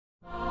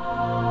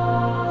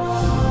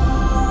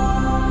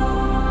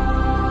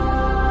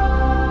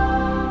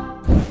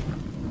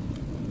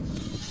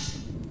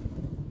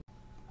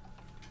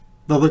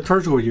The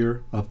liturgical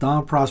year of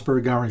Don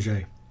Prosper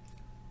Guéranger,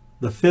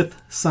 the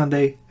fifth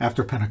Sunday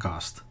after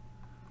Pentecost.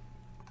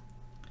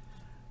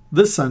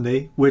 This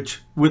Sunday,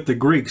 which with the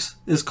Greeks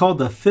is called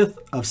the 5th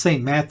of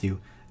St.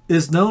 Matthew,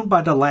 is known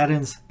by the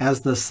Latins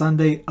as the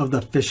Sunday of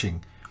the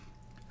Fishing.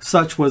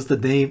 Such was the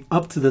name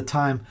up to the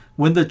time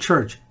when the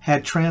Church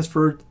had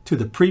transferred to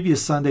the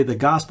previous Sunday the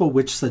Gospel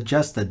which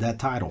suggested that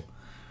title.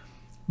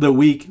 The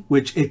week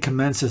which it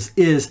commences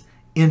is,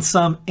 in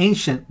some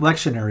ancient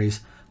lectionaries,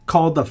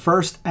 called the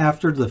first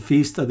after the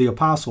Feast of the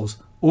Apostles,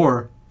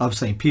 or of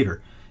St.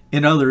 Peter.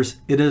 In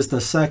others, it is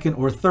the second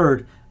or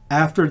third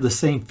after the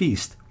same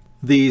feast.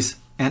 These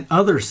and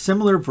other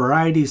similar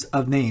varieties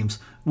of names,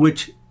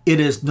 which it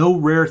is no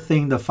rare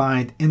thing to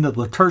find in the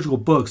liturgical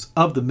books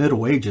of the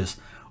Middle Ages,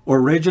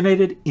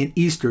 originated in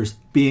Easters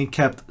being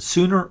kept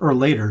sooner or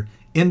later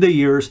in the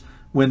years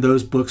when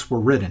those books were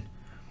written.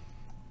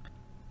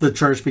 The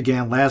Church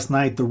began last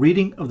night the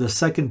reading of the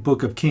second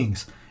book of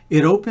Kings.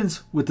 It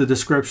opens with the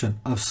description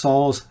of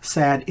Saul's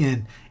sad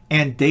end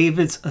and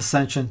David's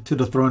ascension to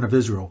the throne of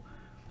Israel.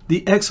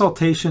 The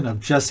exaltation of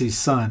Jesse's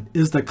son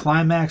is the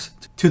climax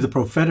to the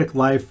prophetic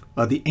life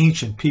of the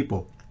ancient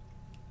people.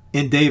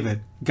 In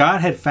David, God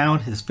had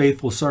found his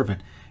faithful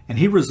servant, and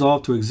he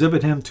resolved to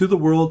exhibit him to the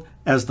world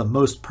as the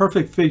most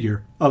perfect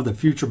figure of the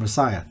future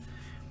Messiah.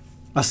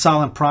 A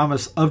solemn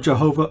promise of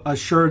Jehovah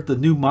assured the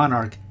new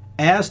monarch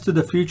as to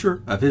the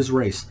future of his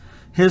race.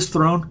 His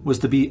throne was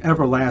to be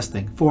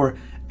everlasting, for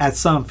at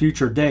some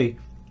future day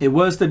it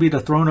was to be the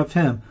throne of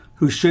him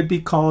who should be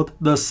called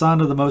the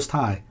Son of the Most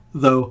High,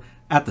 though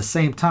at the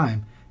same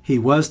time he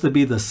was to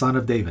be the son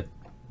of David.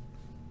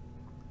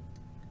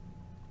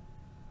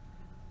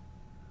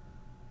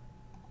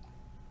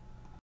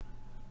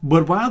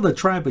 But while the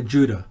tribe of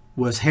Judah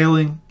was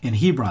hailing in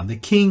Hebron, the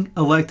king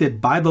elected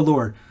by the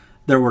Lord,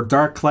 there were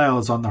dark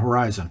clouds on the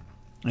horizon.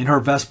 In her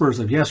Vespers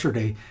of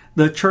yesterday,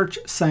 the Church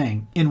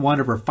sang, in one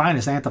of her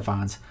finest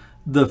antiphons,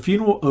 the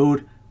funeral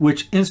ode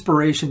which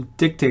inspiration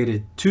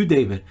dictated to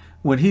David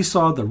when he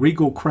saw the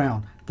regal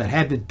crown that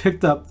had been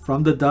picked up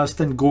from the dust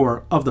and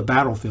gore of the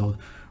battlefield,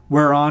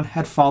 whereon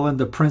had fallen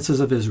the princes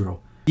of Israel.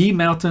 Ye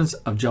mountains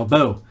of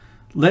Jelboa,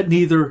 let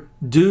neither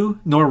dew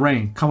nor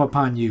rain come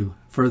upon you,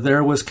 for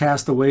there was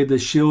cast away the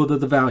shield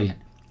of the valiant,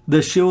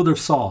 the shield of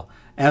Saul,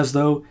 as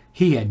though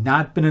he had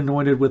not been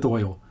anointed with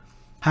oil.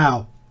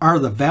 How are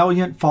the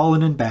valiant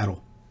fallen in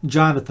battle!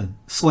 Jonathan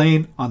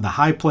slain on the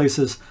high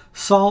places,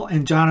 Saul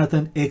and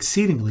Jonathan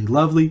exceedingly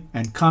lovely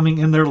and coming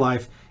in their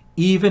life,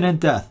 even in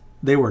death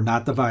they were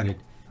not divided.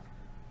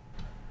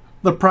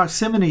 The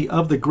proximity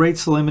of the great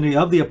solemnity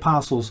of the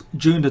Apostles,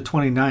 June the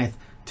 29th,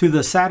 to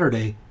the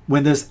Saturday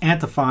when this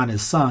antiphon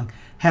is sung,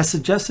 has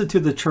suggested to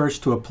the Church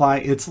to apply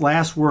its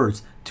last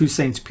words to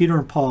Saints Peter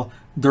and Paul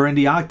during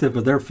the octave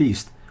of their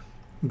feast.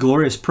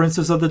 Glorious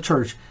princes of the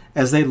Church,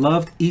 as they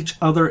loved each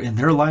other in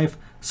their life,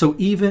 so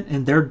even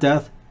in their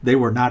death they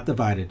were not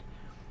divided.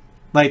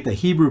 Like the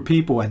Hebrew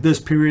people at this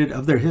period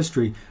of their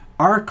history,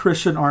 our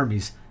Christian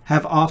armies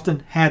have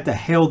often had to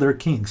hail their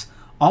kings,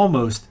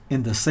 almost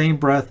in the same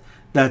breath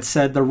that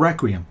said the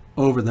requiem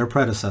over their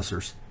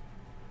predecessors.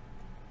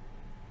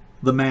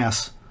 The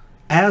Mass.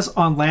 As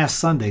on last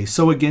Sunday,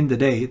 so again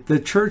today, the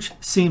Church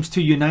seems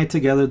to unite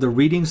together the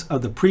readings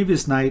of the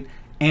previous night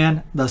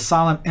and the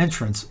solemn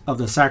entrance of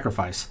the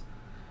sacrifice.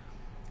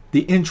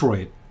 The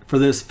introit for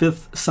this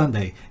fifth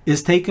Sunday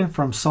is taken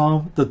from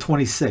Psalm the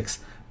 26th,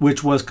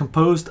 which was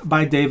composed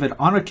by David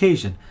on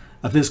occasion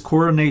of his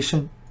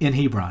coronation in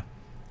Hebron.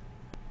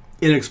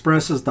 It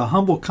expresses the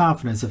humble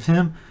confidence of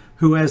him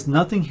who has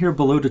nothing here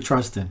below to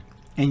trust in,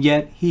 and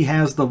yet he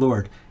has the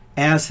Lord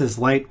as his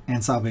light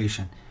and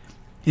salvation.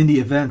 In the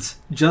events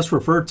just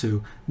referred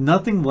to,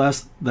 nothing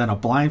less than a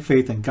blind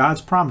faith in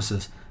God's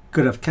promises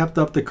could have kept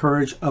up the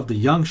courage of the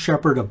young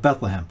shepherd of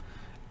Bethlehem,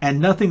 and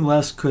nothing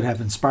less could have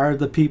inspired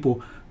the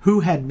people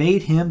who had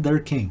made him their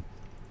king.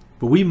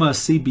 But we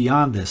must see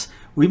beyond this.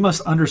 We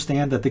must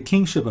understand that the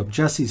kingship of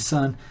Jesse's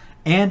son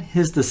and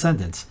his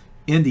descendants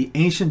in the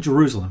ancient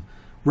Jerusalem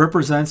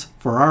represents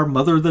for our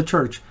mother the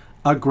Church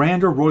a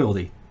grander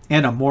royalty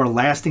and a more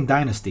lasting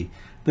dynasty,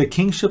 the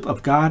kingship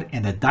of God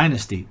and a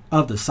dynasty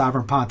of the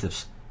sovereign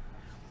pontiffs.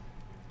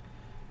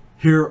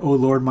 Hear, O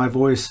Lord, my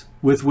voice,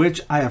 with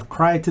which I have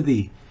cried to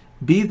thee.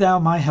 Be thou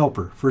my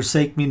helper,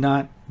 forsake me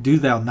not, do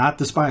thou not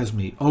despise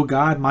me, O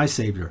God, my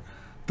Savior.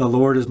 The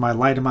Lord is my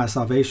light and my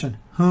salvation.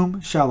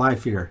 Whom shall I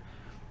fear?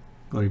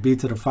 Glory be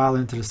to the Father,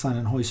 and to the Son,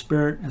 and Holy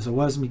Spirit, as it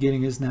was in the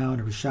beginning, is now,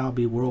 and ever shall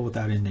be, world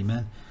without end.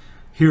 Amen.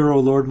 Hear, O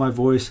Lord, my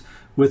voice,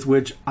 with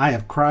which I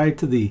have cried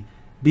to thee.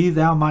 Be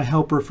thou my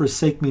helper,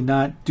 forsake me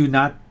not. Do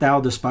not thou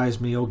despise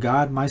me, O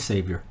God, my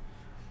Savior.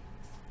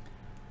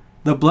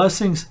 The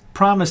blessings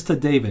promised to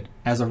David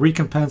as a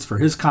recompense for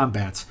his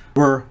combats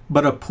were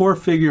but a poor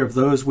figure of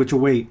those which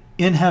await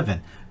in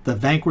heaven the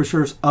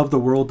vanquishers of the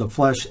world, the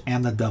flesh,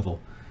 and the devil.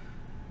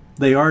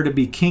 They are to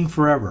be king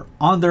forever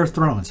on their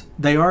thrones.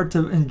 They are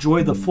to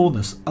enjoy the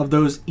fullness of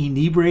those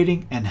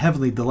inebriating and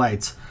heavenly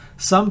delights,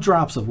 some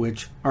drops of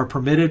which are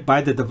permitted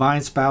by the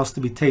divine spouse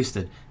to be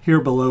tasted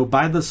here below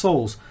by the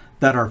souls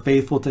that are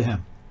faithful to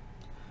him.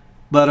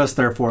 Let us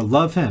therefore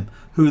love him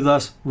who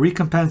thus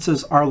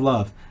recompenses our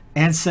love,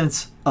 and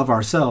since of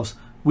ourselves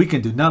we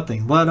can do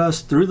nothing, let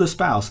us, through the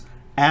spouse,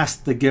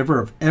 ask the giver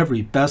of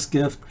every best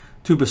gift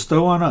to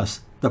bestow on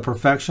us the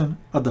perfection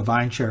of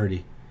divine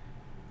charity.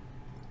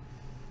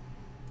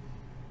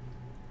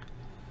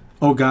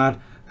 O God,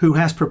 who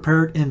hast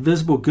prepared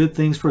invisible good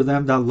things for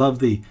them that love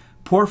thee,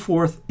 pour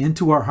forth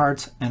into our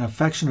hearts an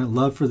affectionate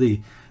love for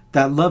thee,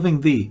 that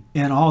loving thee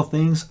in all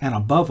things and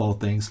above all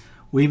things,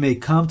 we may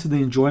come to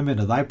the enjoyment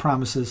of thy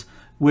promises,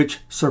 which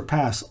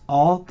surpass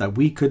all that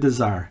we could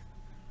desire.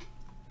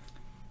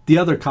 The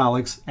other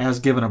collects, as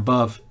given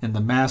above in the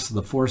Mass of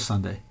the fourth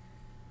Sunday.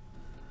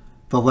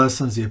 The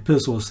lessons, the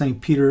Epistle of St.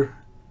 Peter,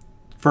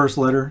 first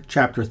letter,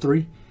 chapter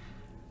 3.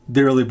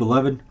 Dearly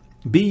beloved,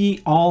 be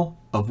ye all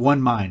of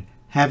one mind,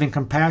 having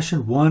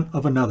compassion one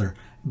of another,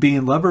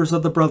 being lovers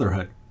of the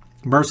brotherhood,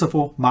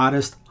 merciful,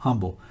 modest,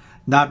 humble,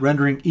 not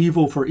rendering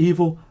evil for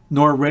evil,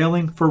 nor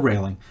railing for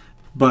railing,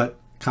 but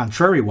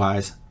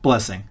contrariwise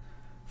blessing.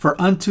 For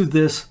unto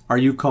this are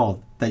you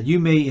called, that you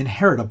may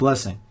inherit a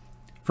blessing.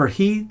 For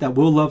he that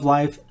will love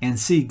life and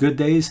see good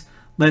days,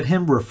 let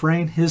him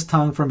refrain his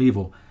tongue from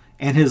evil,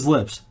 and his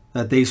lips,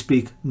 that they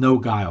speak no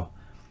guile.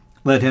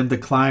 Let him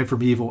decline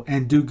from evil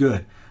and do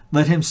good.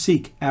 Let him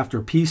seek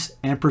after peace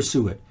and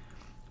pursue it.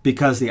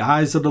 Because the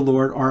eyes of the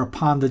Lord are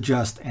upon the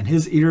just, and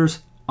his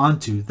ears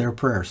unto their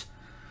prayers.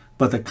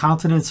 But the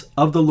countenance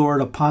of the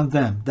Lord upon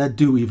them that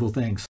do evil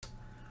things.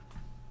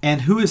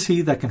 And who is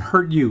he that can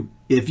hurt you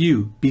if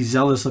you be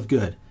zealous of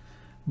good?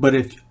 But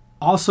if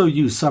also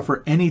you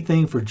suffer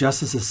anything for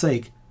justice'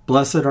 sake,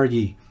 blessed are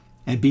ye.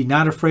 And be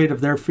not afraid of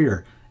their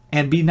fear,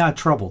 and be not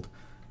troubled,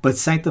 but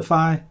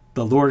sanctify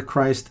the Lord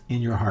Christ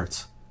in your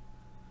hearts.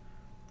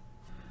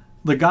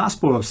 The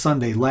Gospel of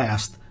Sunday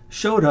last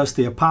showed us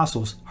the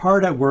apostles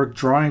hard at work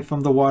drawing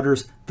from the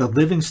waters the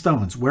living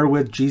stones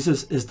wherewith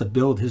Jesus is to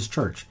build his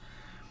church.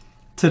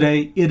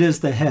 Today it is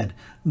the head,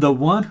 the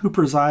one who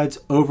presides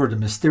over the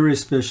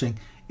mysterious fishing.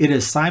 It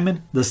is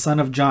Simon, the son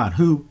of John,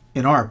 who,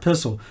 in our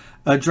epistle,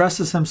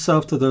 addresses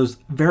himself to those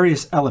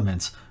various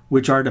elements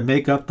which are to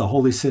make up the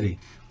holy city.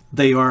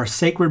 They are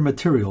sacred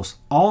materials,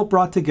 all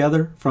brought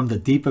together from the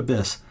deep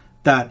abyss,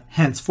 that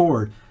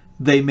henceforward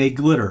they may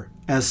glitter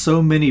as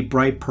so many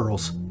bright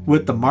pearls,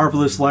 with the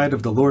marvelous light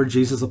of the Lord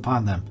Jesus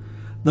upon them.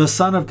 The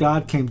Son of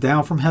God came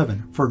down from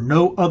heaven for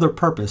no other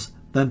purpose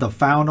than to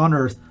found on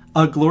earth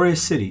a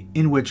glorious city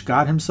in which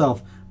God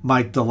himself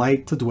might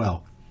delight to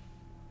dwell.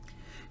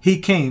 He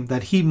came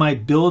that he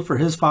might build for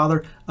his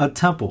Father a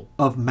temple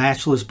of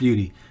matchless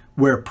beauty,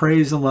 where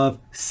praise and love,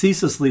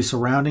 ceaselessly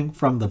surrounding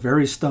from the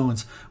very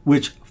stones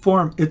which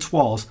form its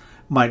walls,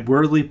 might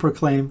worthily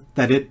proclaim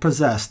that it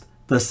possessed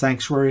the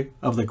sanctuary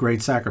of the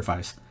great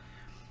sacrifice.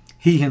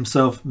 He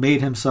himself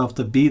made himself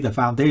to be the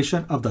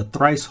foundation of the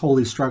thrice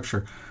holy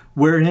structure,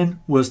 wherein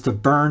was to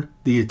burn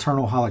the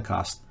eternal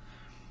holocaust.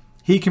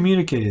 He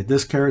communicated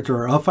this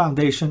character of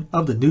foundation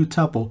of the new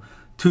temple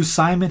to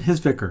Simon his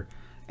vicar,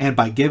 and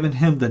by giving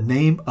him the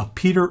name of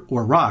Peter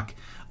or Rock,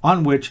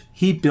 on which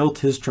he built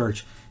his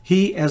church,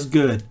 he as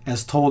good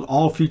as told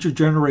all future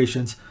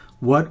generations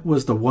what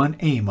was the one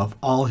aim of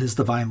all his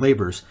divine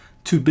labors,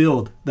 to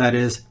build, that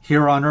is,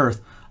 here on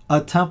earth,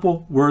 a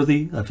temple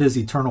worthy of his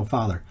eternal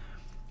Father.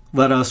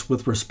 Let us,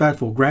 with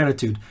respectful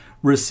gratitude,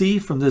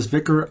 receive from this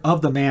vicar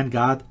of the man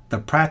God the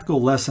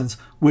practical lessons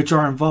which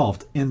are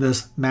involved in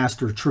this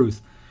master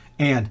truth.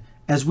 And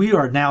as we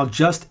are now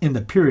just in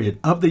the period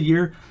of the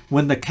year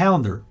when the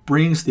calendar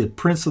brings the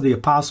Prince of the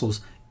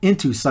Apostles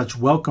into such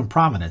welcome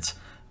prominence,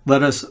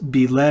 let us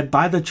be led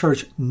by the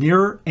church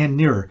nearer and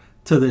nearer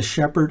to the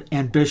shepherd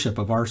and bishop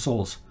of our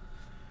souls.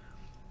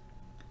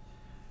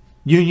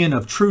 Union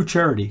of true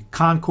charity,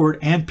 concord,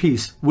 and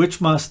peace,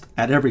 which must,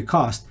 at every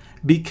cost,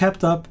 be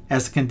kept up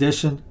as a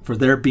condition for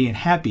their being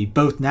happy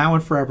both now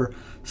and forever.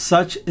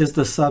 Such is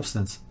the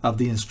substance of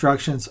the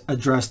instructions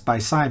addressed by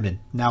Simon,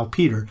 now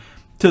Peter,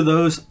 to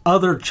those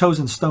other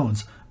chosen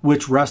stones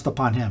which rest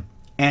upon him,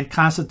 and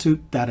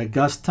constitute that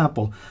august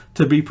temple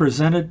to be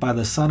presented by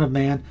the Son of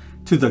Man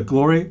to the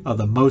glory of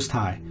the Most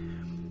High.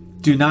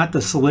 Do not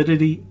the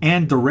solidity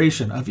and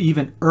duration of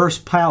even earth's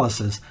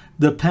palaces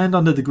depend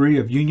on the degree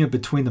of union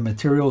between the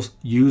materials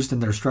used in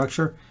their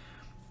structure?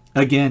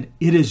 Again,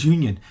 it is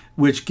union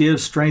which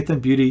gives strength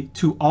and beauty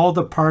to all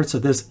the parts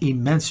of this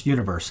immense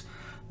universe.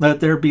 Let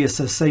there be a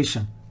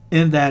cessation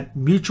in that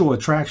mutual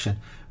attraction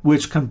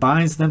which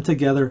combines them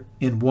together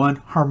in one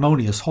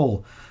harmonious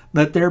whole.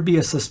 Let there be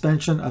a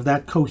suspension of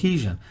that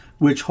cohesion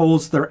which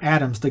holds their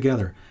atoms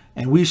together,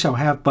 and we shall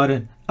have but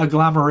an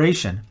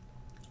agglomeration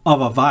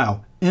of a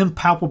vile,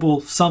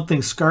 impalpable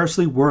something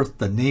scarcely worth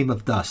the name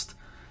of dust.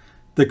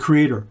 The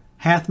Creator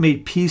hath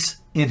made peace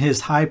in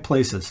his high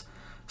places,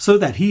 so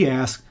that he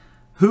asks,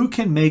 who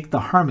can make the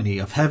harmony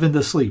of heaven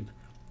to sleep?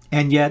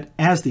 And yet,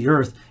 as the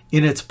earth,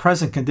 in its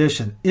present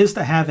condition, is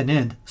to have an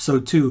end, so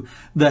too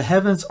the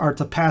heavens are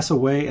to pass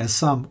away as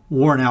some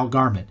worn-out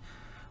garment.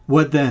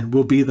 What then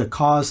will be the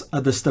cause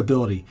of the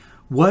stability?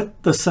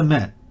 What the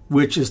cement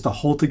which is to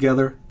hold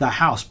together the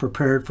house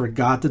prepared for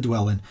God to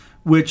dwell in,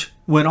 which,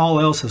 when all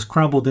else has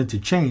crumbled into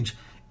change,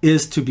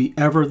 is to be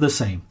ever the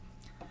same.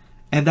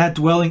 And that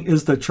dwelling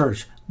is the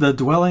church, the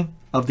dwelling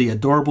of the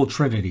adorable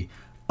Trinity,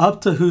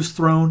 up to whose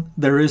throne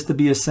there is to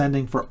be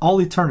ascending for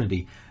all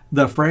eternity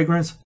the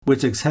fragrance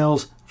which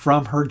exhales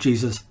from her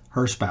Jesus,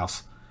 her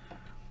spouse.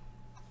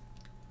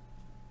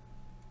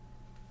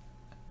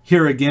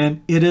 Here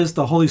again, it is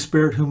the Holy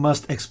Spirit who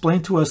must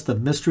explain to us the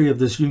mystery of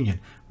this union,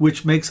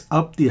 which makes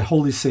up the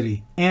holy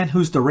city, and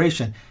whose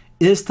duration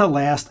is to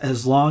last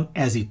as long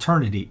as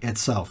eternity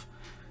itself.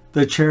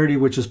 The charity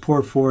which is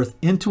poured forth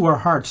into our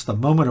hearts the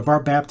moment of our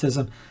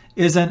baptism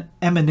is an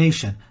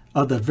emanation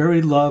of the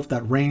very love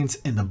that reigns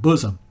in the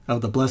bosom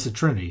of the Blessed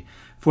Trinity.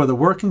 For the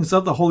workings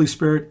of the Holy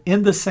Spirit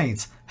in the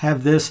saints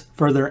have this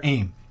for their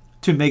aim,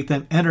 to make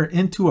them enter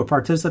into a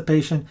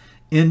participation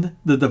in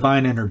the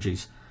divine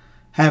energies.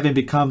 Having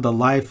become the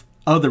life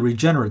of the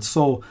regenerate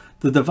soul,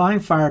 the divine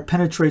fire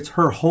penetrates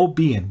her whole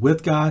being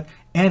with God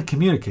and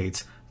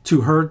communicates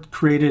to her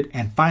created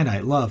and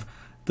finite love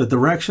the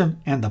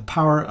direction and the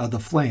power of the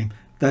flame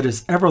that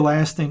is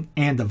everlasting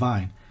and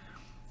divine.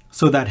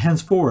 So that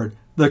henceforward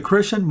the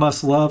Christian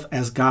must love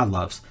as God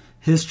loves.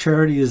 His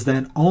charity is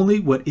then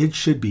only what it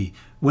should be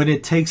when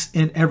it takes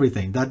in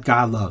everything that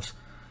God loves.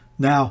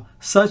 Now,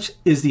 such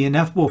is the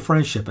ineffable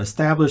friendship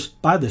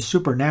established by the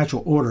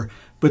supernatural order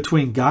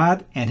between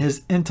God and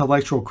his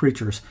intellectual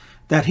creatures,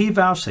 that he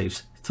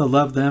vouchsafes to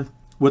love them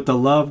with the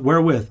love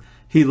wherewith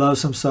he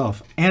loves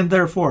himself, and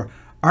therefore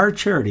our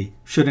charity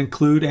should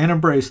include and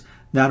embrace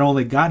not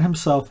only God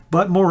himself,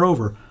 but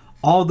moreover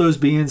all those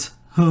beings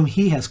whom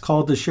he has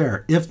called to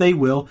share, if they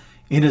will,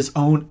 in his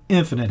own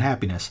infinite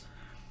happiness.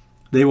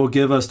 They will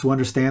give us to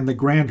understand the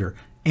grandeur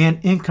and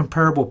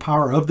incomparable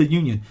power of the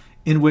union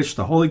in which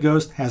the Holy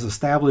Ghost has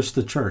established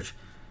the church.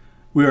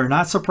 We are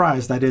not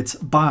surprised that its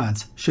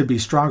bonds should be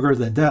stronger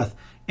than death,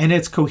 and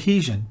its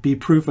cohesion be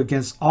proof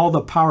against all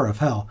the power of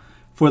hell.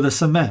 For the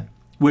cement,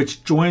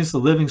 which joins the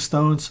living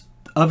stones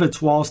of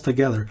its walls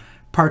together,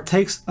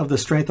 partakes of the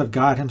strength of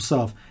God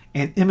himself,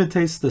 and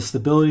imitates the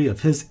stability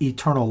of his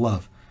eternal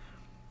love.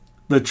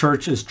 The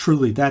church is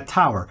truly that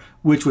tower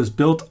which was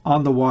built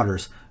on the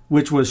waters,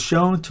 which was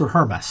shown to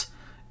Hermas.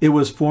 It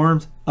was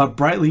formed of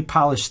brightly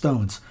polished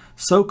stones,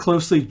 so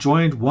closely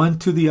joined one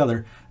to the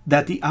other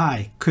that the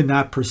eye could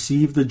not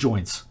perceive the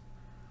joints.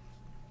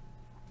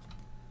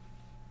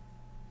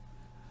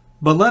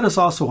 But let us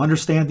also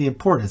understand the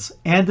importance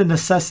and the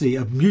necessity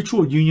of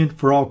mutual union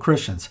for all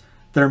Christians.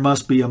 There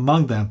must be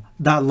among them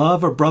that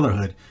love of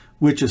brotherhood,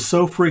 which is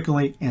so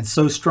frequently and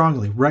so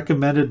strongly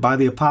recommended by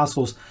the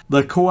apostles,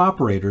 the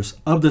cooperators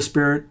of the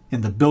Spirit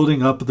in the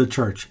building up of the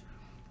church.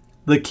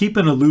 The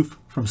keeping aloof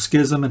from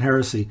schism and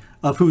heresy,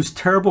 of whose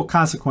terrible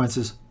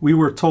consequences we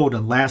were told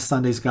in last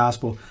Sunday's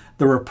gospel,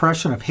 the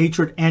repression of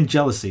hatred and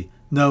jealousy.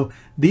 No,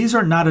 these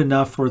are not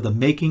enough for the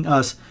making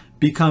us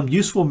become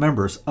useful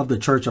members of the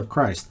Church of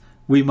Christ.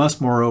 We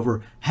must,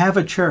 moreover, have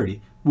a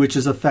charity which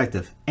is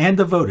effective and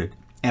devoted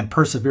and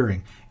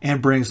persevering,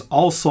 and brings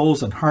all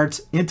souls and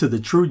hearts into the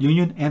true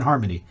union and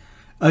harmony.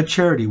 A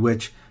charity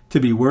which, to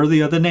be worthy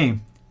of the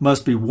name,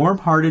 must be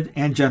warm-hearted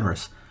and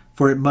generous,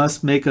 for it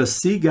must make us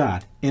see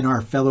God in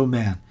our fellow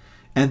man,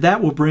 and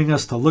that will bring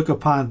us to look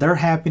upon their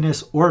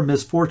happiness or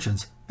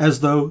misfortunes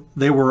as though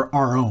they were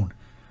our own.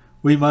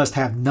 We must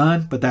have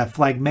none but that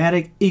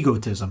phlegmatic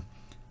egotism,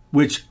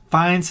 which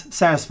finds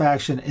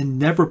satisfaction in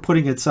never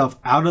putting itself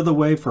out of the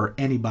way for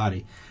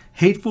anybody,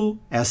 hateful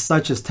as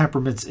such as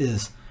temperaments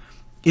is.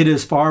 It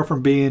is far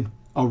from being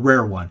a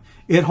rare one.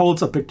 It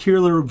holds a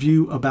peculiar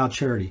view about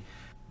charity,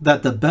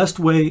 that the best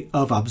way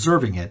of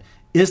observing it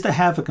is to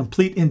have a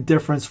complete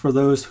indifference for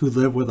those who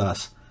live with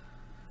us.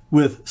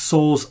 With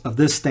souls of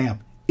this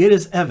stamp, it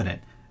is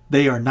evident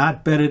they are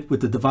not bedded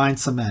with the divine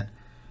cement.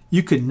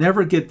 You could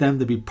never get them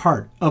to be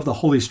part of the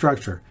holy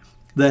structure.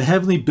 The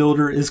heavenly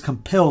builder is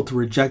compelled to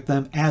reject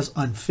them as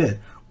unfit,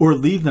 or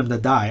leave them to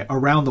die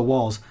around the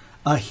walls,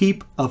 a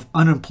heap of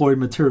unemployed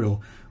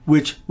material,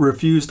 which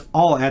refused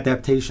all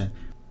adaptation,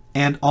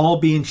 and all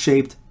being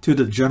shaped to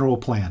the general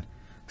plan.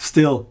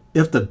 Still,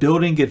 if the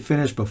building get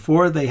finished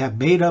before they have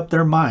made up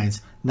their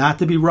minds not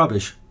to be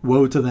rubbish,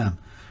 woe to them.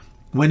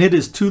 When it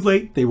is too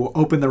late, they will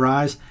open their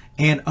eyes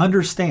and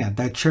understand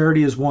that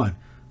charity is one,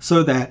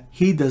 so that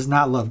he does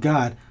not love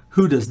God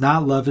who does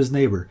not love his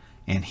neighbor,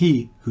 and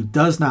he who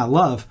does not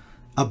love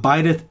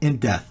abideth in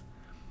death.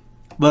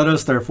 Let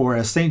us therefore,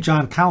 as St.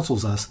 John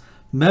counsels us,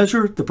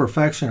 measure the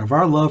perfection of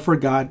our love for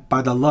God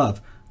by the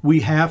love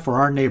we have for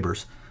our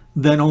neighbors.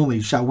 Then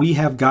only shall we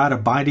have God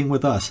abiding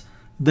with us.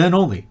 Then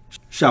only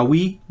shall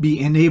we be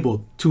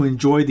enabled to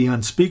enjoy the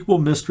unspeakable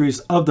mysteries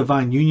of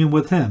divine union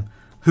with him,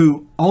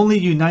 who only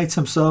unites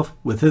himself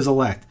with his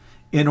elect,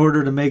 in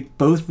order to make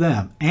both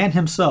them and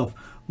himself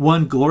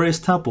one glorious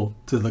temple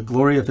to the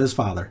glory of his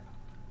Father.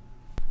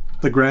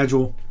 The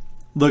gradual,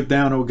 look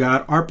down, O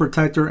God, our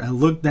protector,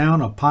 and look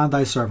down upon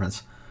thy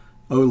servants.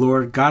 O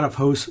Lord, God of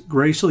hosts,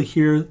 graciously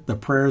hear the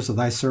prayers of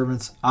thy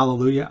servants.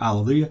 Alleluia,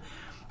 alleluia.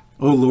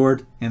 O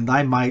Lord, in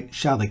thy might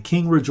shall the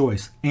King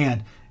rejoice,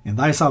 and In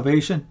thy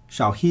salvation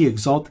shall he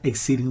exalt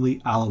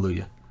exceedingly.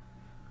 Alleluia.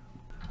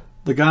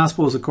 The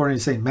Gospel is according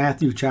to St.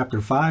 Matthew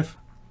chapter 5.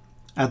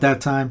 At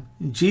that time,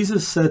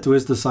 Jesus said to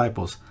his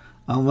disciples,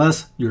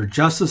 Unless your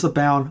justice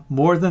abound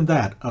more than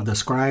that of the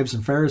scribes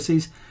and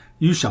Pharisees,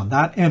 you shall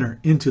not enter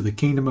into the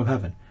kingdom of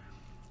heaven.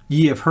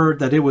 Ye have heard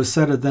that it was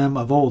said of them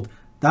of old,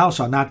 Thou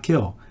shalt not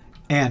kill,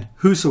 and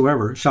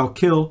whosoever shall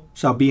kill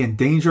shall be in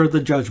danger of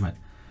the judgment.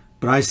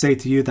 But I say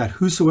to you that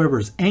whosoever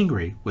is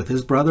angry with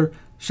his brother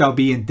shall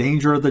be in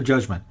danger of the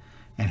judgment,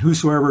 and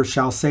whosoever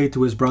shall say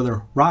to his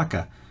brother,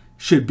 Raca,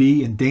 should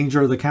be in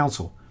danger of the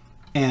council,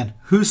 and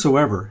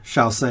whosoever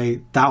shall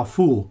say, Thou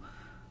fool,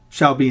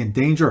 shall be in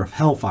danger of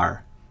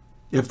hellfire.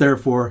 If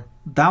therefore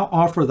thou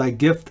offer thy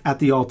gift at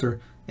the altar,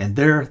 and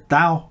there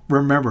thou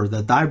remember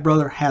that thy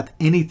brother hath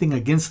anything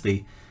against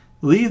thee,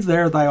 leave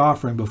there thy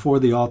offering before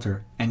the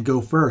altar, and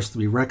go first to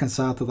be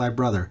reconciled to thy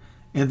brother,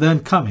 and then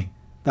coming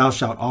thou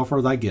shalt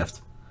offer thy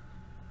gift.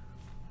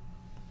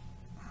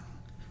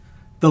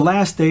 The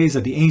last days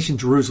of the ancient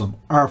Jerusalem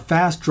are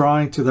fast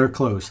drawing to their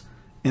close.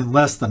 In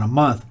less than a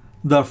month,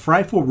 the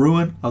frightful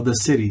ruin of the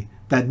city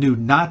that knew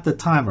not the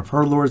time of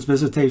her Lord's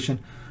visitation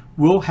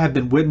will have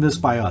been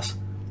witnessed by us.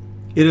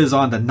 It is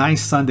on the 9th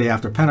Sunday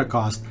after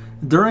Pentecost,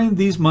 during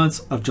these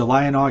months of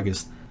July and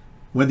August,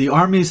 when the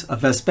armies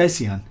of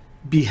Vespasian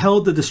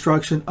beheld the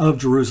destruction of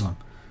Jerusalem,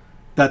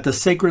 that the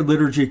sacred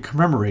liturgy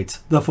commemorates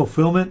the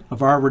fulfillment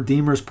of our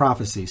Redeemer's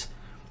prophecies.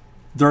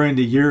 During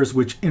the years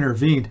which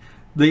intervened,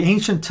 the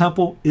ancient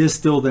temple is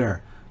still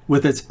there,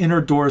 with its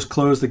inner doors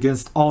closed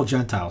against all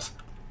Gentiles.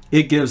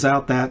 It gives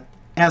out that,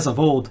 as of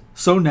old,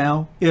 so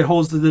now it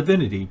holds the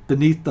divinity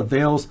beneath the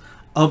veils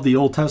of the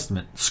Old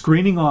Testament,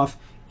 screening off,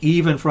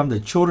 even from the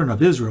children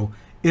of Israel,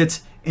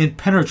 its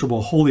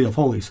impenetrable Holy of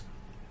Holies.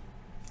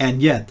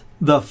 And yet,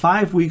 the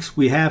 5 weeks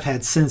we have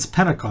had since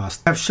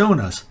Pentecost have shown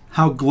us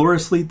how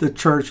gloriously the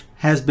church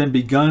has been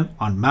begun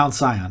on Mount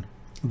Zion.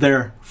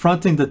 There,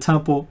 fronting the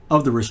temple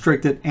of the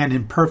restricted and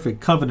imperfect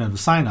covenant of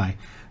Sinai,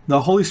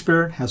 the Holy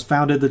Spirit has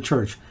founded the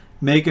church,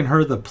 making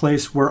her the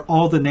place where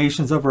all the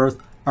nations of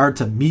earth are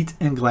to meet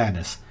in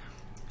gladness.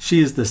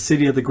 She is the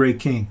city of the great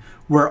King,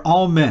 where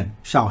all men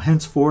shall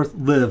henceforth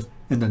live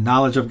in the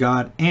knowledge of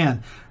God,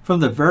 and from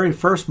the very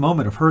first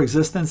moment of her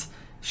existence,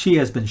 she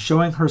has been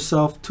showing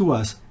herself to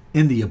us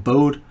in the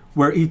abode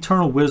where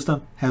eternal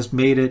wisdom has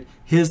made it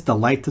his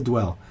delight to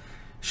dwell.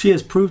 She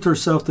has proved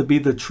herself to be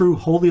the true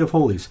Holy of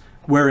Holies,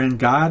 wherein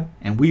God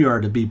and we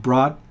are to be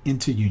brought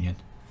into union.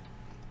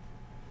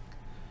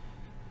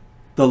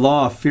 The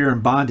law of fear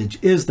and bondage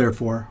is,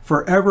 therefore,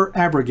 forever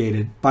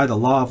abrogated by the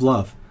law of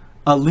love,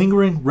 a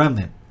lingering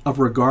remnant of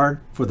regard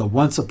for the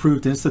once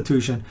approved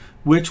institution,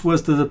 which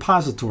was the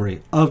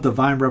depository of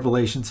divine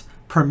revelations,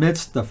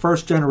 permits the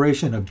first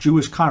generation of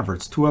Jewish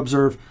converts to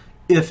observe,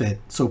 if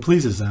it so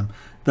pleases them,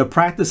 the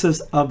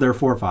practices of their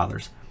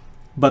forefathers.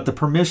 But the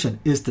permission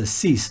is to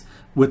cease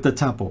with the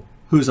temple,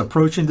 whose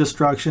approaching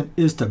destruction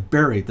is to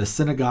bury the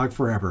synagogue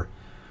forever.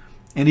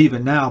 And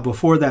even now,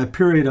 before that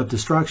period of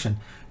destruction,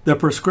 the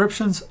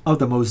prescriptions of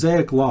the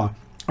Mosaic law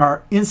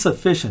are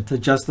insufficient to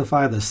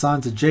justify the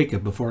sons of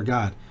Jacob before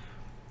God.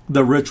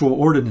 The ritual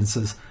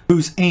ordinances,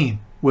 whose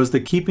aim was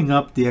the keeping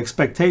up the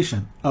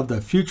expectation of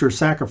the future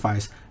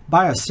sacrifice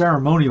by a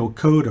ceremonial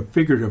code of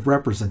figurative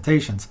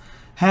representations,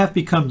 have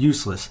become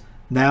useless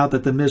now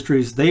that the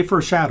mysteries they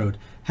foreshadowed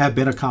have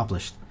been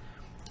accomplished.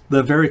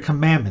 The very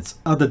commandments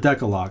of the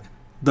Decalogue,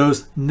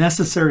 those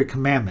necessary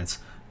commandments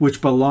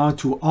which belong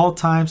to all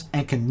times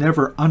and can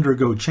never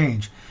undergo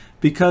change,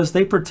 because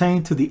they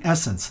pertain to the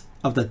essence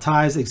of the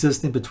ties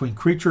existing between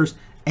creatures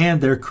and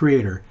their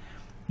Creator.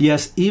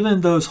 Yes,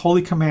 even those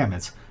holy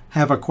commandments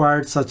have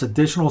acquired such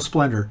additional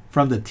splendor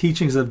from the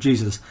teachings of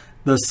Jesus,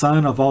 the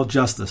Son of all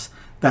justice,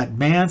 that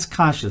man's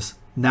conscience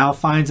now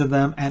finds in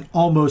them an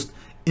almost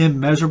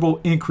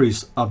immeasurable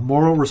increase of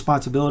moral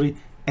responsibility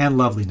and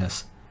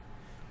loveliness.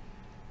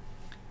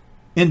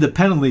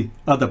 Independently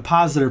of the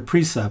positive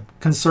precept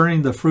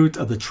concerning the fruit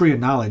of the tree of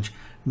knowledge,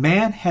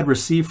 man had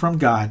received from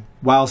God,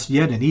 whilst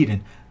yet in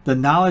Eden, the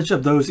knowledge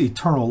of those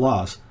eternal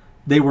laws.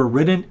 They were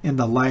written in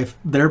the life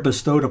there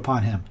bestowed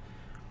upon him.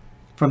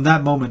 From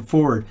that moment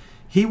forward,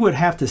 he would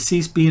have to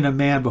cease being a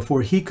man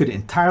before he could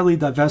entirely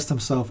divest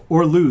himself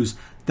or lose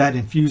that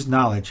infused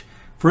knowledge,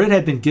 for it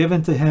had been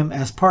given to him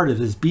as part of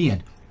his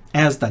being,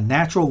 as the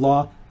natural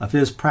law of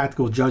his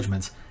practical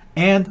judgments,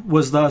 and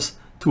was thus,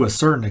 to a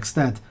certain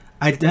extent,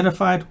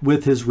 identified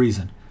with his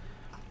reason.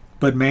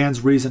 But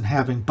man's reason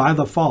having, by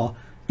the fall,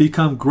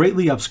 become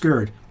greatly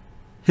obscured,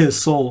 his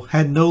soul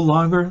had no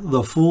longer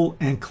the full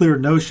and clear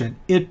notion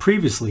it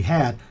previously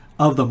had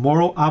of the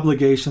moral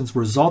obligations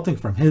resulting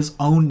from his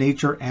own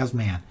nature as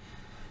man.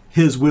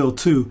 His will,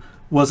 too,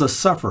 was a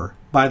sufferer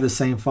by the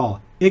same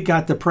fall. It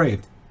got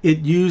depraved. It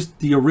used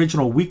the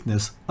original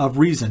weakness of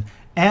reason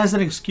as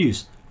an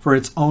excuse for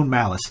its own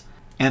malice,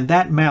 and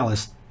that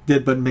malice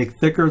did but make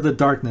thicker the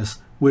darkness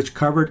which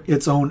covered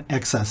its own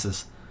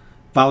excesses.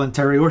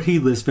 Voluntary or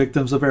heedless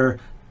victims of error,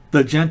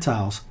 the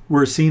Gentiles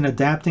were seen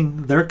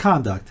adapting their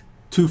conduct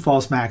two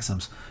false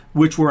maxims,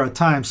 which were at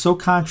times so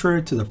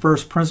contrary to the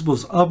first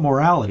principles of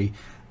morality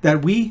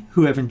that we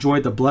who have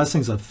enjoyed the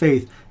blessings of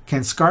faith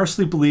can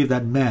scarcely believe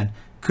that men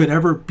could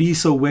ever be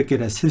so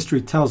wicked as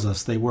history tells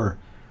us they were.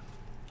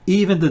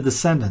 Even the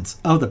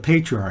descendants of the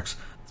patriarchs,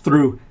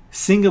 through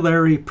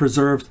singularity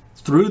preserved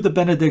through the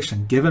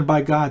benediction given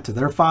by God to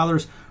their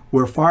fathers,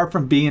 were far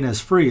from being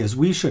as free as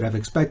we should have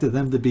expected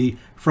them to be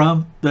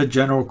from the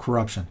general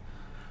corruption.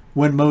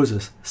 When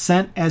Moses,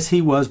 sent as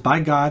he was by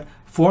God,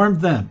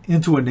 formed them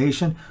into a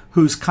nation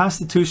whose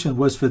constitution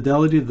was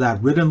fidelity to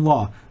that written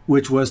law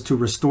which was to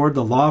restore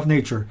the law of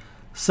nature,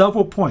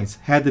 several points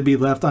had to be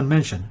left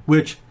unmentioned,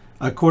 which,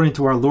 according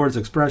to our Lord's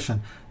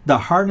expression, the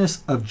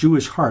hardness of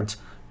Jewish hearts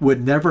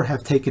would never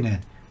have taken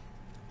in.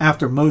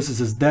 After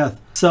Moses'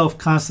 death,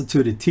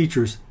 self-constituted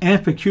teachers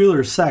and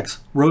peculiar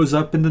sects rose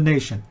up in the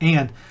nation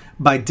and,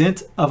 by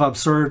dint of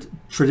absurd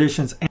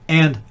traditions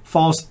and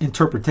false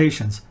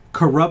interpretations,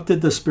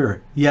 corrupted the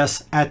spirit,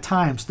 yes, at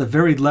times the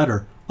very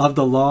letter of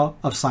the law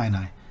of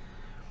Sinai.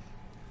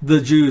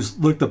 The Jews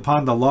looked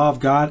upon the law of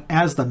God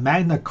as the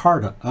Magna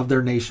Carta of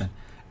their nation.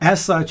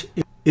 As such,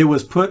 it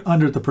was put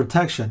under the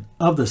protection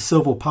of the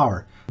civil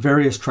power.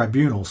 Various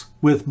tribunals,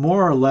 with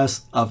more or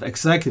less of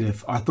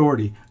executive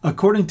authority,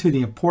 according to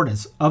the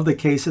importance of the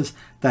cases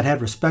that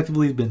had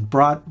respectively been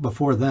brought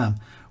before them,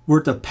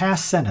 were to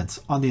pass sentence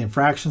on the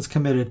infractions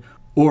committed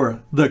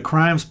or the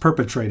crimes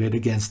perpetrated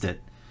against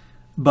it.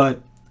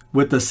 But,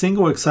 with the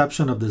single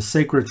exception of the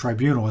sacred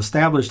tribunal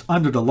established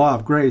under the law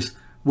of grace,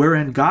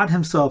 wherein God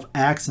himself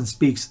acts and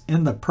speaks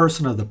in the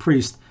person of the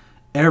priest,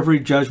 every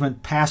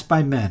judgment passed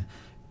by men,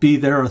 be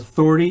their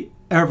authority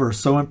ever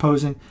so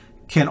imposing,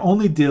 can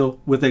only deal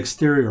with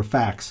exterior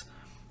facts,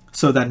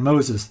 so that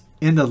Moses,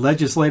 in the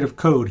legislative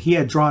code he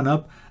had drawn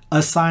up,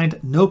 assigned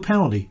no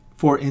penalty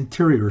for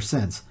interior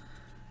sins.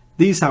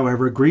 These,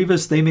 however,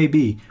 grievous they may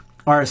be,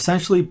 are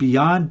essentially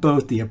beyond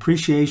both the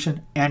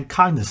appreciation and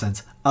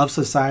cognizance of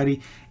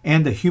society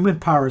and the human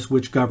powers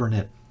which govern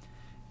it.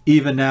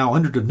 Even now,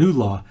 under the new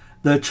law,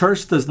 the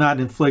church does not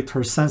inflict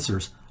her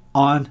censures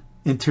on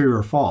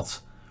interior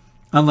faults,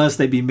 unless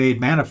they be made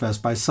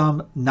manifest by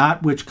some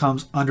not which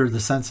comes under the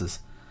senses.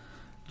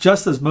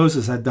 Just as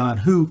Moses had done,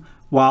 who,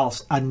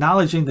 whilst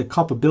acknowledging the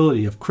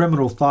culpability of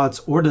criminal thoughts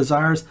or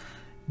desires,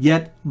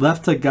 yet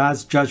left to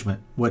God's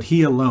judgment what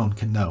he alone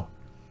can know.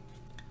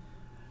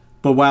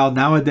 But while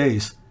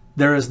nowadays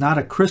there is not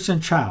a Christian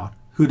child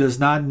who does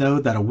not know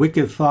that a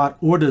wicked thought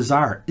or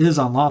desire is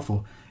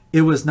unlawful,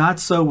 it was not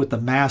so with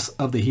the mass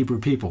of the Hebrew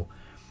people.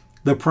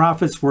 The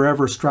prophets were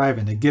ever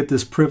striving to get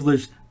this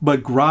privileged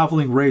but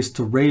groveling race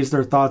to raise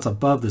their thoughts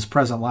above this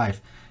present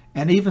life,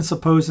 and even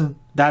supposing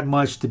that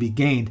much to be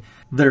gained,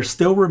 there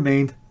still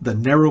remained the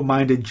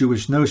narrow-minded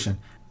Jewish notion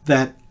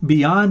that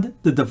beyond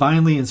the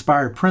divinely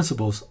inspired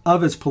principles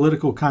of its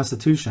political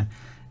constitution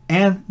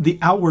and the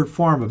outward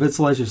form of its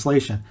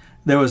legislation,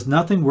 there was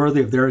nothing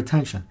worthy of their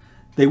attention.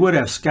 They would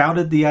have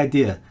scouted the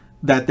idea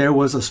that there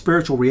was a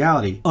spiritual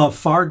reality of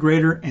far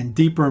greater and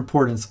deeper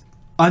importance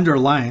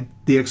underlying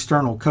the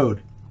external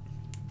code.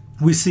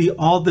 We see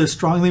all this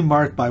strongly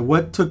marked by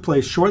what took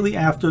place shortly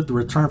after the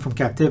return from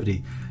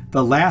captivity.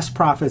 The last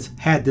prophets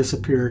had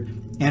disappeared,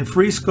 and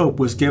free scope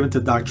was given to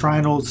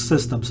doctrinal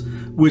systems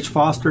which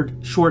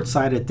fostered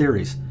short-sighted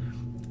theories.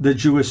 The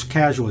Jewish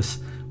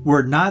casuists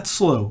were not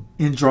slow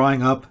in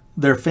drawing up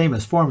their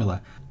famous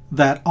formula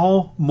that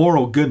all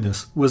moral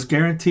goodness was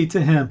guaranteed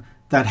to him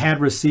that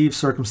had received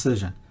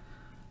circumcision.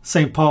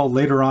 St. Paul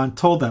later on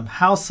told them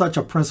how such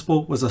a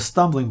principle was a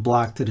stumbling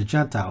block to the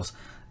Gentiles,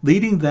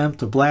 leading them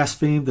to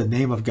blaspheme the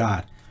name of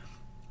God.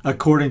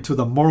 According to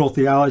the moral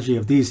theology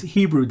of these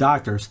Hebrew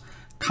doctors,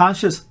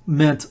 conscience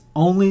meant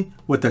only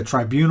what the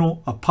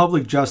tribunal of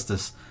public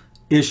justice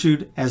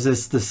issued as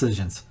its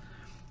decisions.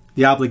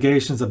 The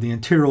obligations of the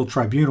interior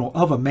tribunal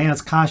of a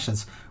man's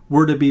conscience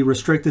were to be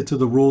restricted to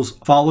the rules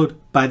followed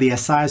by the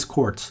assize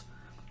courts.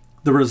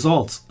 The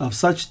results of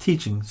such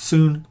teaching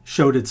soon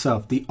showed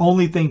itself. The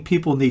only thing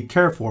people need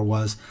care for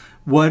was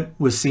what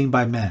was seen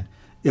by men.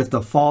 If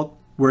the fault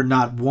were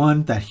not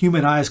one that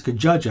human eyes could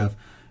judge of,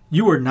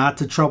 you were not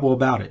to trouble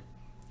about it.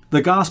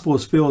 The gospel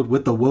is filled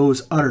with the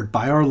woes uttered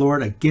by our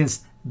Lord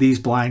against these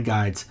blind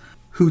guides,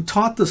 who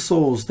taught the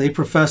souls they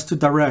professed to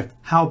direct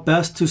how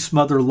best to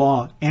smother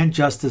law and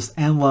justice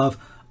and love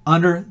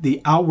under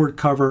the outward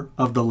cover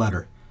of the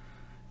letter.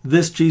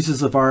 This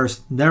Jesus of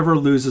ours never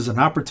loses an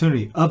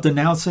opportunity of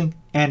denouncing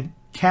and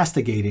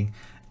castigating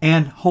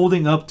and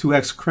holding up to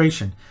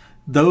execration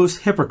those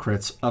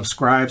hypocrites of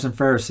scribes and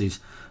Pharisees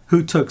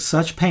who took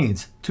such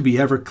pains to be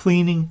ever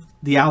cleaning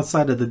the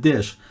outside of the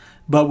dish,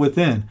 but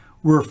within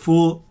were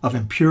full of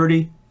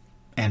impurity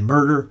and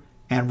murder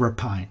and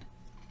rapine.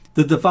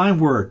 The divine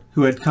word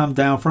who had come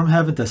down from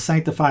heaven to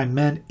sanctify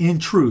men in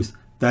truth,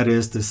 that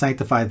is, to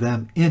sanctify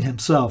them in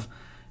himself,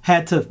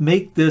 had to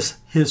make this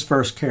his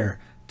first care,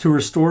 to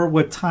restore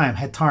what time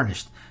had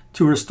tarnished,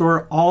 to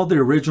restore all the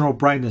original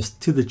brightness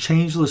to the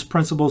changeless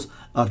principles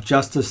of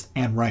justice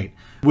and right,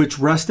 which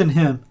rest in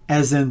him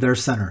as in their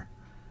center.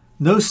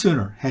 No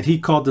sooner had he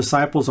called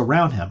disciples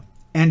around him,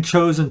 and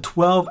chosen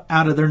 12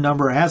 out of their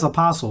number as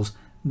apostles,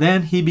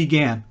 then he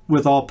began,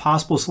 with all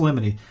possible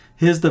solemnity,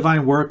 his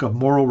divine work of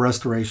moral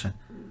restoration.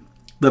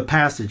 The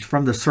passage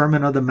from the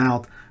Sermon on the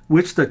Mount,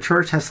 which the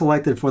church has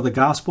selected for the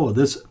gospel of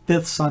this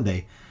fifth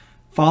Sunday,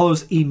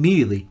 follows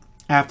immediately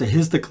after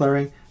his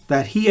declaring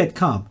that he had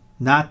come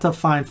not to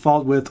find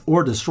fault with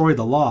or destroy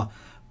the law,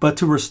 but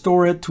to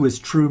restore it to its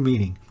true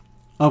meaning,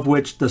 of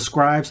which the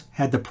scribes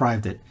had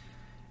deprived it.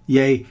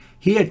 Yea,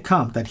 he had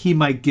come that he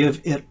might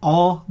give it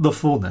all the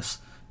fullness,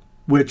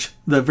 which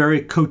the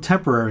very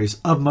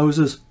contemporaries of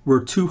Moses were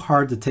too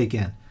hard to take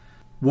in.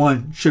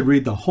 One should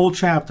read the whole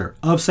chapter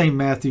of St.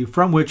 Matthew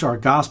from which our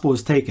gospel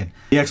is taken.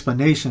 The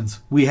explanations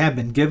we have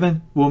been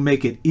given will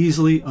make it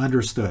easily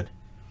understood.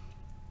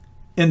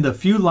 In the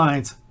few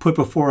lines put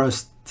before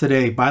us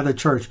today by the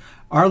church,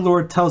 our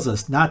Lord tells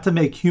us not to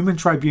make human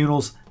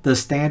tribunals the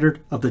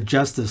standard of the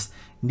justice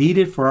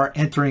needed for our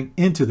entering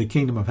into the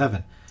kingdom of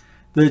heaven.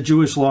 The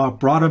Jewish law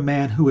brought a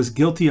man who was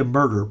guilty of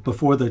murder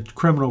before the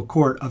criminal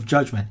court of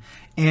judgment,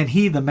 and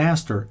he, the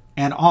master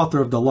and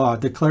author of the law,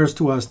 declares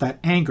to us that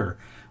anger,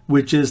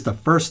 which is the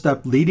first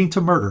step leading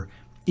to murder,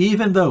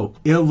 even though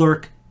it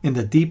lurk in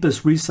the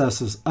deepest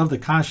recesses of the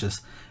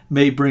conscience,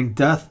 may bring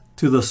death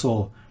to the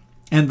soul,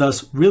 and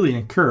thus really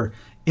incur,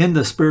 in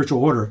the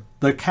spiritual order,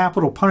 the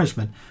capital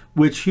punishment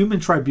which human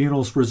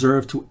tribunals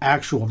reserve to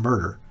actual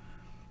murder.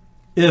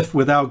 If,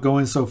 without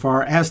going so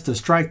far as to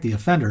strike the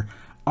offender,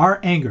 our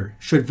anger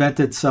should vent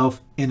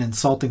itself in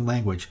insulting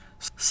language,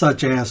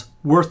 such as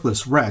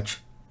worthless wretch,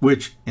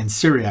 which in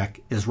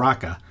Syriac is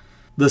raka,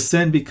 the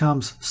sin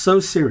becomes so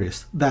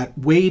serious that,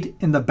 weighed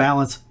in the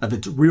balance of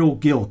its real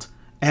guilt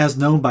as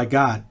known by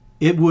God,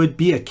 it would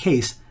be a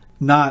case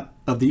not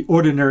of the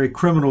ordinary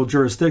criminal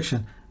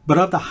jurisdiction, but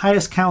of the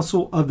highest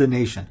council of the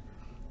nation.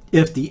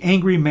 If the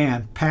angry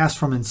man pass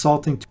from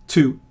insulting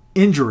to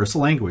injurious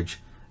language,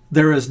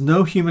 there is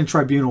no human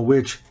tribunal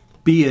which,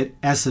 be it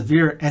as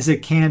severe as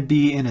it can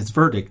be in its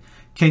verdict,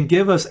 can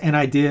give us an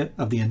idea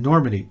of the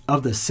enormity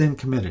of the sin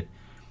committed.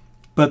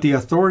 But the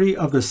authority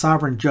of the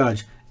sovereign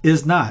judge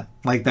is not,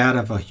 like that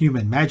of a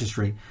human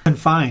magistrate,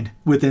 confined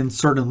within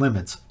certain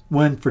limits.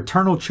 When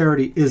fraternal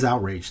charity is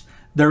outraged,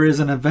 there is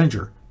an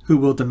avenger who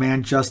will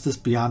demand justice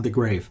beyond the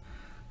grave.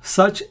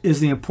 Such is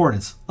the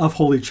importance of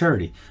holy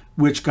charity,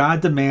 which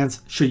God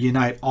demands should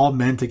unite all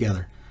men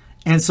together.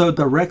 And so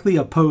directly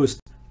opposed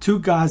to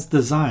God's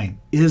design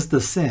is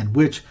the sin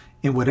which,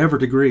 in whatever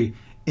degree,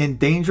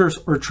 endangers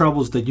or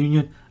troubles the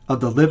union of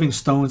the living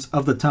stones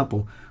of the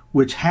temple,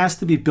 which has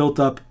to be built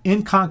up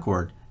in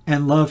concord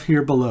and love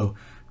here below,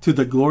 to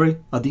the glory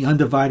of the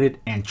undivided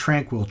and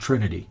tranquil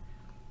Trinity.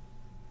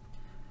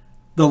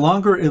 The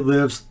longer it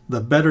lives,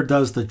 the better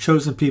does the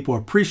chosen people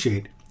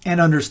appreciate and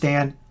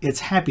understand its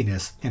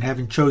happiness in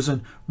having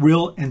chosen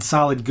real and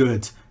solid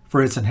goods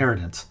for its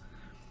inheritance.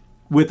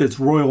 With its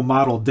royal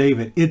model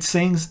David, it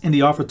sings in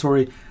the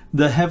offertory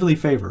the heavenly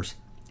favors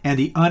and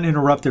the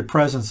uninterrupted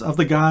presence of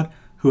the God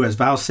who has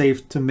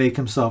vouchsafed to make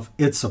himself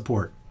its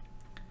support.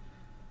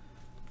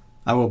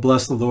 I will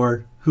bless the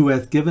Lord, who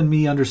hath given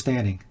me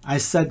understanding. I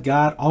set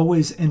God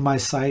always in my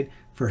sight,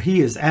 for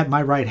he is at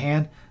my right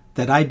hand,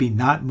 that I be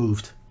not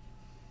moved.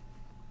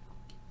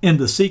 In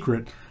the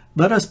secret,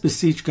 let us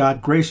beseech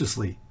God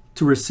graciously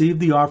to receive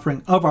the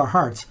offering of our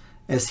hearts,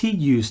 as he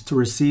used to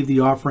receive the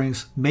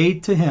offerings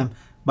made to him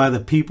by the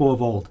people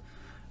of old.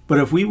 But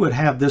if we would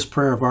have this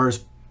prayer of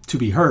ours to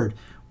be heard,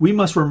 we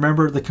must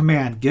remember the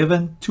command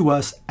given to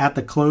us at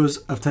the close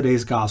of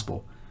today's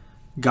gospel.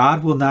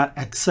 God will not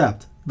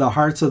accept the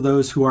hearts of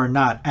those who are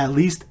not, at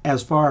least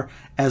as far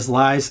as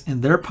lies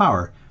in their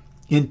power,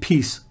 in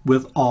peace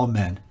with all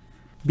men.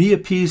 Be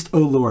appeased, O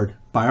Lord,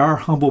 by our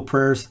humble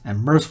prayers,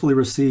 and mercifully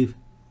receive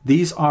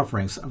these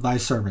offerings of thy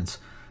servants,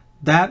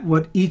 that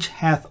what each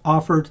hath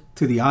offered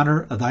to the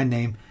honor of thy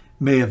name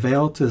may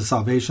avail to the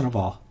salvation of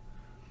all.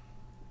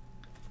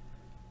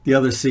 The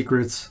other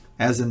secrets,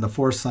 as in the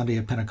fourth Sunday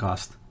of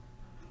Pentecost.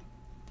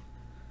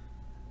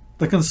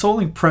 The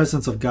consoling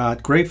presence of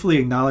God, gratefully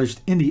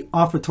acknowledged in the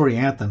offertory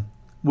anthem,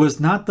 was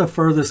not the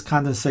furthest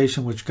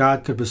condescension which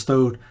God could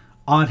bestow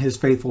on his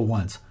faithful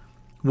ones.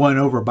 Won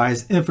over by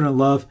his infinite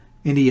love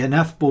in the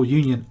ineffable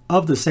union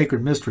of the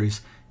sacred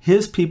mysteries,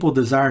 his people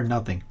desire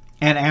nothing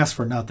and ask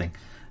for nothing,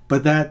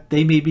 but that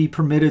they may be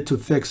permitted to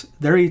fix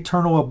their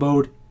eternal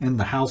abode in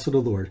the house of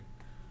the Lord.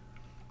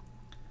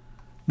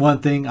 One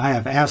thing I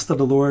have asked of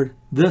the Lord,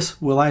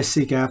 this will I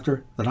seek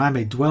after, that I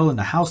may dwell in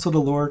the house of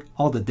the Lord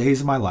all the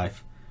days of my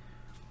life.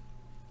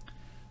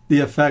 The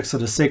effects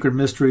of the sacred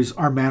mysteries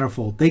are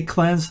manifold. They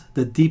cleanse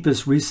the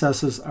deepest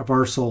recesses of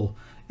our soul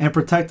and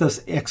protect us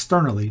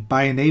externally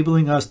by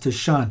enabling us to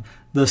shun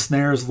the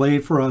snares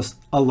laid for us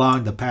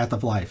along the path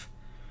of life.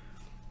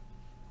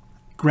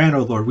 Grant,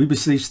 O Lord, we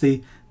beseech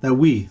thee, that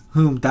we,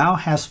 whom thou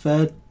hast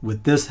fed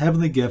with this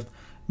heavenly gift,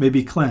 may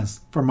be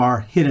cleansed from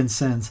our hidden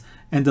sins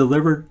and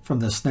delivered from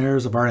the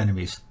snares of our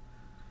enemies.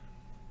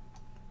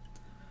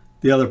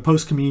 The other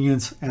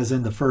post-communions, as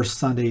in the first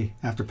Sunday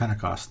after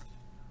Pentecost.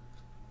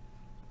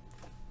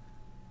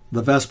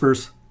 The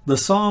Vespers, the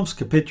Psalms,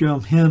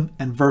 Capitulum, Hymn,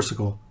 and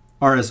Versicle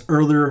are as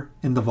earlier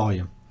in the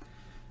volume.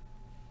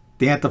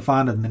 The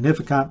antiphon of the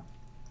Magnificat,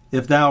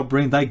 if thou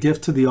bring thy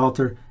gift to the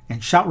altar,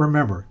 and shalt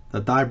remember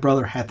that thy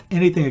brother hath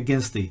anything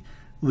against thee,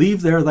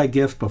 leave there thy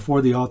gift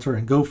before the altar,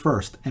 and go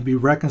first, and be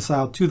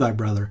reconciled to thy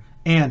brother,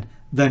 and,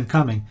 then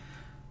coming,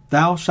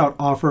 thou shalt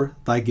offer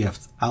thy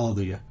gift.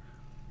 Alleluia.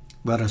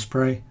 Let us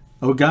pray.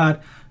 O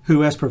God,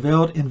 who hast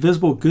prevailed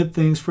invisible good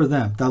things for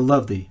them that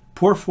love thee,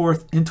 pour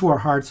forth into our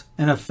hearts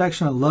an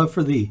affectionate love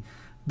for thee,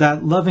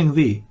 that loving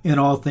thee in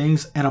all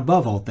things and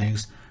above all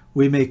things,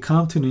 we may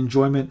come to an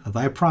enjoyment of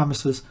thy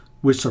promises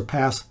which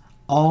surpass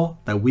all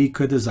that we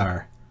could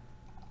desire.